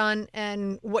Mets have done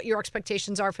and what your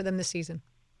expectations are for them this season?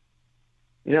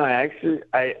 You know, I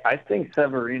think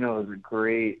Severino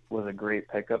was a great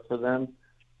pickup for them.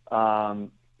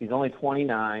 He's only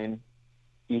 29.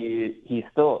 He's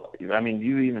still, I mean,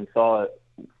 you even saw it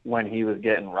when he was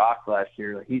getting rocked last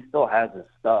year. He still has his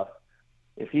stuff.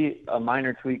 If a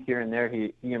minor tweak here and there,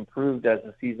 he improved as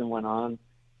the season went on.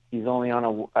 He's only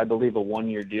on I believe, a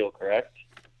 1-year deal, correct?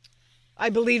 I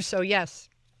believe so, yes.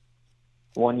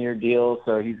 1-year deal,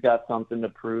 so he's got something to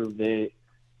prove.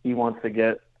 He wants to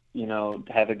get, you know,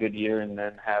 have a good year and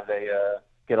then have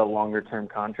get a longer-term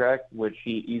contract, which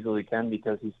he easily can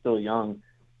because he's still young.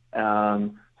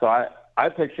 So I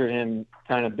picture him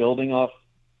kind of building off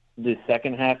the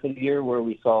second half of the year where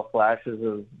we saw flashes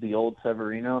of the old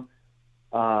Severino.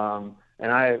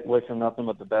 And I wish him nothing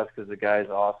but the best because the guy's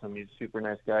awesome. He's a super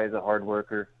nice guy. He's a hard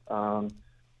worker.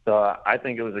 So I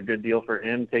think it was a good deal for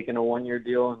him taking a 1-year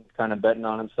deal and kind of betting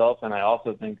on himself. And I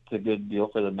also think it's a good deal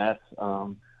for the Mets.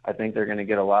 I think they're going to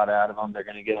get a lot out of him. They're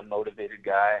going to get a motivated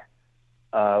guy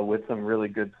with some really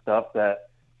good stuff, that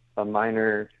a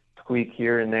minor tweak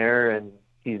here and there, and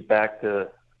he's back to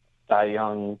Cy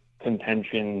Young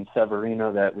contention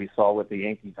Severino that we saw with the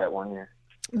Yankees that 1 year.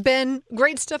 Ben,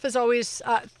 great stuff as always.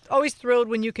 Always thrilled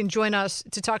when you can join us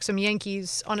to talk some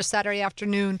Yankees on a Saturday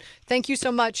afternoon. Thank you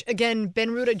so much. Again,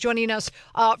 Ben Ruta joining us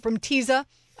from Teza.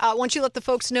 Why don't you let the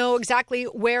folks know exactly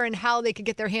where and how they could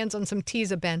get their hands on some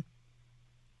Teza, Ben?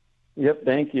 Yep,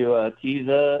 thank you.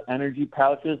 Teza energy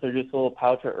pouches. They're just a little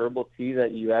pouch of herbal tea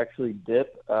that you actually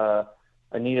dip.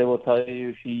 Anita will tell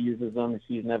you she uses them.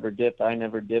 She's never dipped. I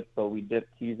never dipped, but we dip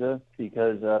Teza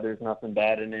because there's nothing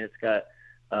bad in it. It's got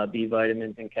B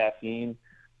vitamins and caffeine.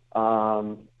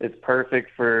 It's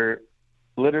perfect for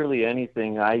literally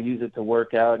anything. I use it to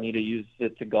work out. Anita uses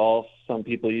it to golf. Some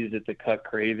people use it to cut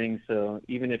cravings. So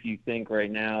even if you think right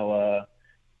now, I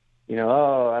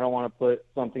don't want to put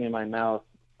something in my mouth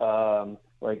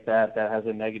like that has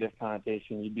a negative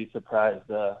connotation, you'd be surprised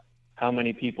how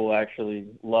many people actually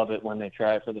love it when they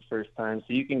try it for the first time.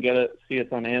 So you can see us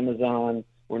on Amazon.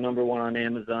 We're number 1 on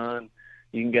Amazon.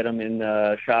 You can get them in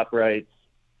ShopRites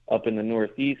up in the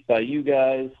Northeast by you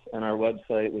guys, and our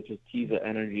website, which is Teza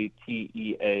Energy,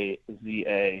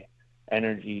 Teaza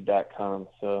energy.com.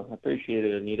 So I appreciate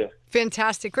it, Anita.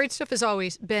 Fantastic. Great stuff as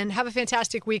always. Ben, have a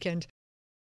fantastic weekend.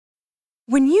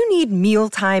 When you need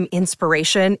mealtime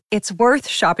inspiration, it's worth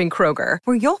shopping Kroger,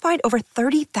 where you'll find over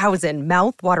 30,000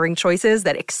 mouth-watering choices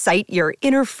that excite your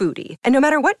inner foodie. And no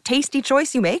matter what tasty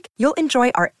choice you make, you'll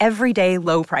enjoy our everyday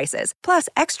low prices, plus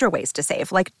extra ways to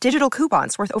save, like digital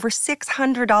coupons worth over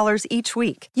 $600 each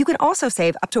week. You can also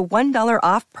save up to $1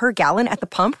 off per gallon at the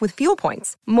pump with fuel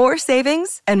points. More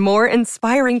savings and more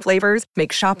inspiring flavors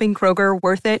make shopping Kroger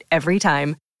worth it every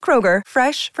time. Kroger,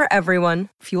 fresh for everyone.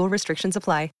 Fuel restrictions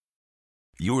apply.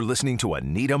 You're listening to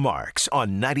Anita Marks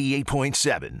on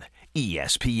 98.7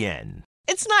 ESPN.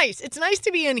 It's nice. It's nice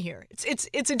to be in here. It's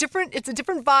a different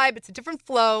vibe. It's a different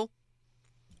flow.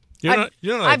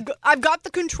 I've got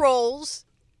the controls.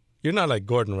 You're not like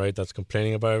Gordon, right? That's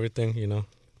complaining about everything,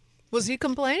 Was he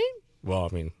complaining? Well,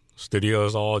 I mean, studio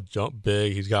is all jump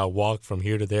big. He's got to walk from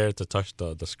here to there to touch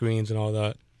the screens and all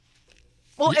that.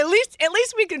 Well, at least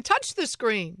we can touch the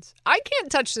screens. I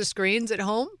can't touch the screens at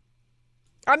home.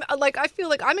 I feel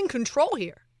like I'm in control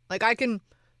here. Like I can,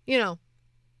 we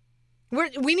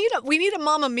need a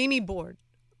Mama Mimi board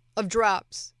of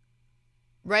drops,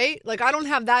 right? Like I don't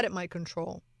have that at my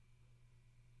control.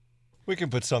 We can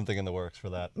put something in the works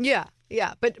for that. Yeah.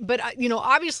 But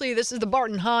obviously this is the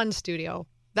Barton Hahn studio.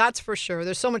 That's for sure.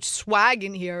 There's so much swag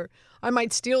in here. I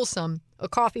might steal a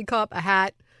coffee cup, a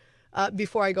hat,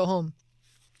 before I go home.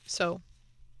 So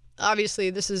obviously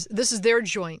this is their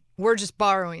joint. We're just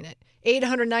borrowing it.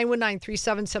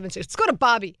 800-919-3776. Let's go to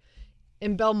Bobby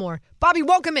in Belmore. Bobby,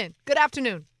 welcome in. Good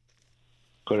afternoon.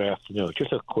 Good afternoon.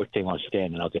 Just a quick thing on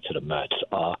Stan, and I'll get to the Mets.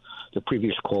 The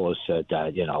previous caller said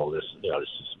that this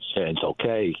Stan's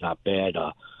okay. He's not bad.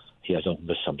 He hasn't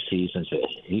missed some seasons.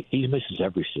 He misses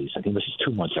every season. He misses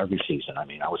 2 months every season. I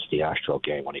mean, I was at the Astro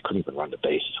game when he couldn't even run the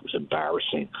bases. It was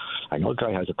embarrassing. I know the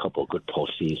guy has a couple of good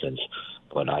postseasons,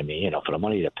 but I mean, for the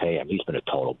money to pay him, he's been a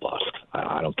total bust.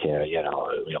 I don't care,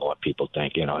 what people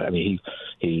think. I mean,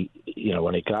 he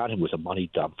when they got him, it was a money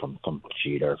dump from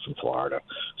Jeter from Florida.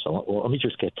 So let me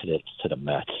just get to the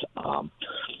Mets.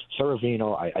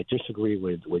 Severino, I disagree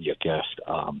with your guest.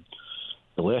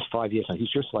 The last 5 years, he's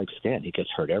just like Stan. He gets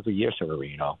hurt every year,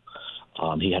 Severino.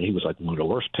 He was like one of the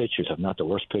worst pitchers, if not the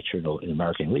worst pitcher in the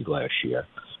American League last year.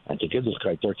 And to give this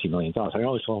guy $13 million, I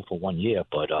only saw him for 1 year,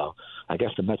 but I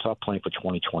guess the Mets are playing for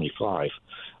 2025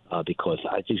 because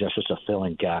I think that's just a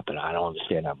filling gap, and I don't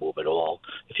understand that move at all.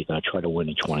 If you're going to try to win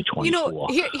in 2024,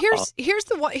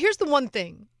 here's the one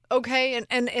thing, okay?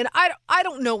 And I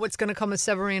don't know what's going to come of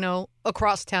Severino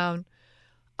across town.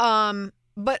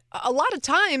 But a lot of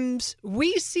times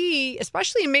we see,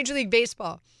 especially in Major League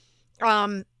Baseball,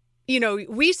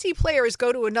 we see players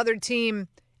go to another team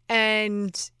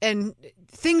and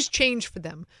things change for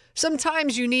them.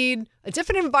 Sometimes you need a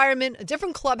different environment, a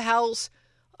different clubhouse,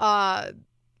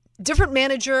 different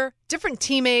manager, different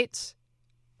teammates.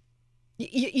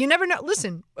 You never know.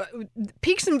 Listen,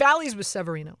 peaks and valleys with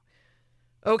Severino.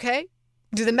 Okay?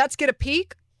 Do the Mets get a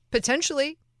peak?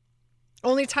 Potentially.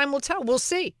 Only time will tell. We'll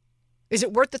see. Is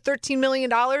it worth the $13 million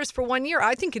for 1 year?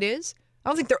 I think it is. I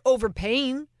don't think they're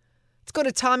overpaying. Let's go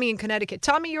to Tommy in Connecticut.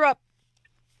 Tommy, you're up.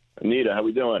 Anita, how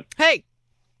we doing? Hey.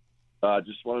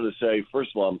 Just wanted to say,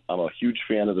 first of all, I'm a huge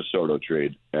fan of the Soto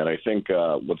trade, and I think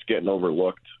what's getting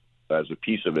overlooked as a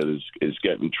piece of it is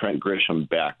getting Trent Grisham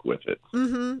back with it.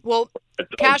 Mm-hmm. Well,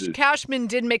 Cashman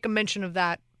did make a mention of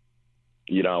that.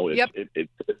 It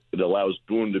allows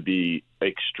Boone to be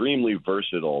extremely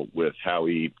versatile with how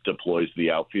he deploys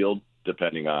the outfield,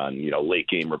 depending on late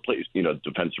game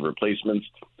defensive replacements.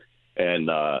 And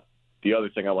the other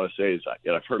thing I want to say is,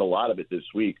 I've heard a lot of it this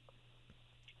week.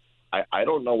 I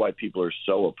don't know why people are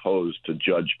so opposed to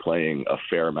Judge playing a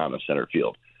fair amount of center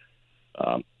field.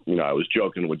 I was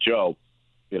joking with Joe.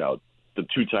 The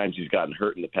 2 times he's gotten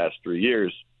hurt in the past 3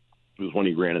 years was when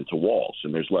he ran into walls,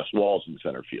 and there's less walls in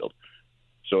center field.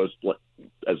 So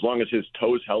as long as his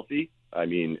toe's healthy, I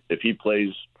mean, if he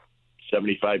plays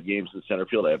 75 games in center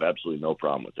field, I have absolutely no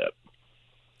problem with that.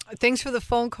 Thanks for the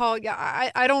phone call.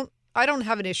 Yeah, I don't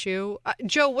have an issue.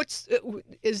 Joe,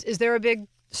 is there a big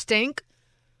stink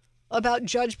about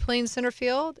Judge playing center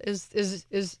field? Is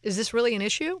this really an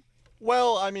issue?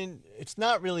 Well, I mean, it's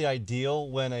not really ideal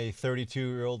when a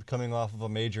 32-year-old coming off of a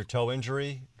major toe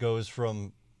injury goes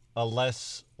from how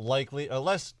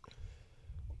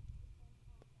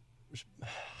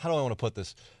do I want to put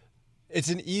this? It's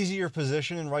an easier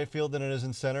position in right field than it is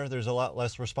in center. There's a lot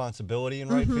less responsibility in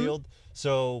right field.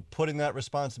 So putting that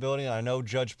responsibility, I know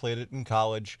Judge played it in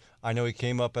college. I know he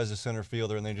came up as a center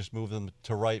fielder and they just moved him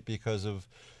to right because of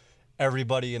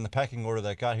everybody in the pecking order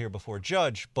that got here before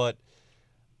Judge. But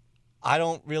I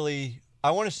don't really.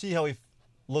 I want to see how he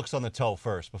looks on the toe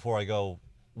first before I go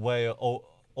way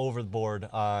overboard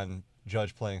on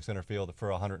Judge playing center field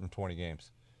for 120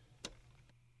 games.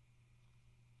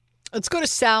 Let's go to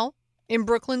Sal in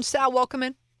Brooklyn. Sal, welcome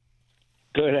in.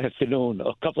 Good afternoon.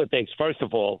 A couple of things. First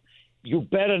of all, you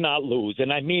better not lose,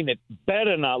 and I mean it,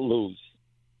 better not lose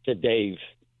to Dave.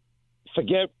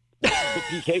 Forget the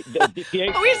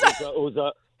DPA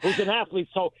who's an athlete.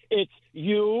 So it's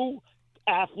you,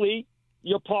 athlete,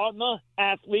 your partner,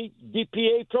 athlete,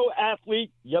 DPA pro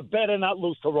athlete. You better not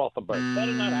lose to Rothenberg.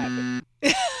 Better not happen.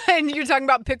 And you're talking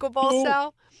about pickleball,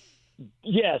 Sal?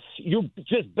 Yes, you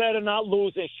just better not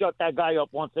lose and shut that guy up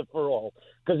once and for all.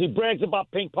 Because he brags about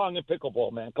ping pong and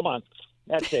pickleball, man. Come on.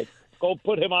 That's it. Go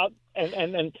put him out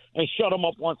and shut him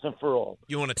up once and for all.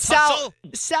 You want to tussle?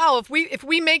 Sal, if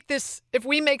we make this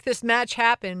match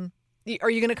happen,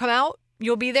 are you going to come out?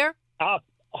 You'll be there?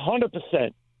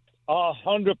 100%.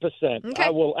 100%. Okay. I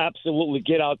will absolutely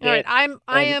get out there. All right,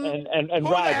 I am. And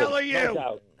Who ride the hell it. are you? No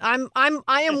doubt.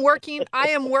 I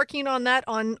am working on that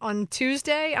on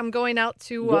Tuesday. I'm going out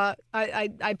to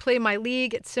I play my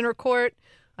league at Center Court.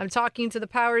 I'm talking to the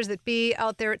powers that be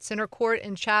out there at Center Court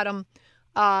in Chatham.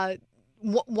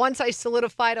 Once I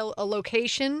solidified a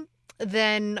location,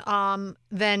 then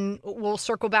we'll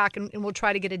circle back and we'll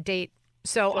try to get a date.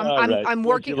 So I'm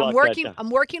working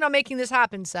on making this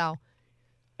happen, Sal.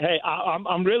 Hey,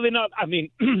 I'm really not. I mean,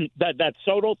 that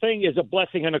Soto thing is a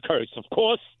blessing and a curse. Of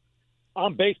course,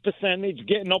 on base percentage,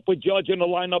 getting up with Judge in the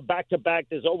lineup back to back,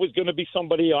 there's always going to be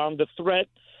somebody on the threat.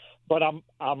 But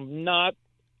I'm not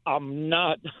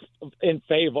in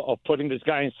favor of putting this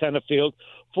guy in center field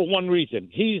for one reason.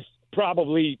 He's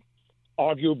probably,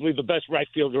 arguably, the best right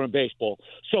fielder in baseball.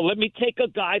 So let me take a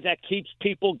guy that keeps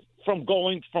people from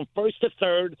going from first to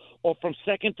third or from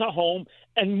second to home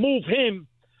and move him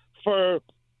for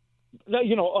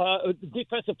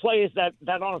defensive players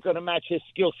that aren't going to match his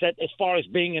skill set as far as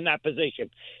being in that position.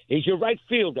 He's your right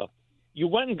fielder. You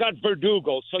went and got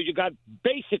Verdugo, so you got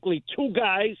basically two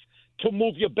guys to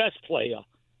move your best player.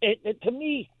 To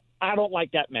me, I don't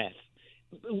like that math.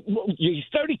 He's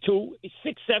 32, he's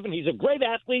 6'7", he's a great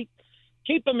athlete.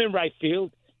 Keep him in right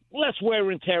field. Less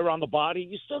wear and tear on the body.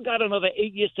 You still got another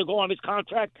 8 years to go on his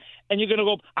contract, and you're going to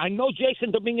go. I know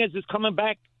Jason Dominguez is coming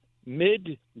back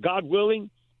God willing,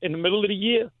 in the middle of the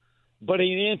year. But in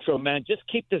the interim, man, just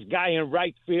keep this guy in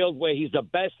right field where he's the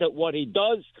best at what he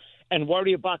does and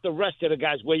worry about the rest of the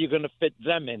guys where you're going to fit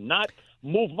them in. Not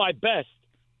move my best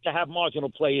to have marginal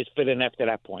players fit in after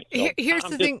that point. So Here's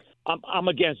the thing. I'm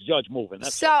against Judge moving.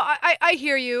 That's so I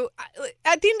hear you.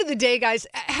 At the end of the day, guys,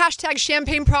 hashtag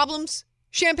champagne problems.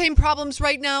 Champagne problems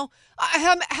right now.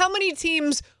 How many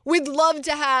teams would love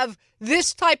to have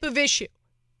this type of issue?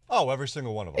 Oh, every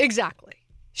single one of them. Exactly.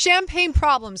 Champagne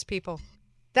problems, people.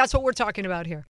 That's what we're talking about here.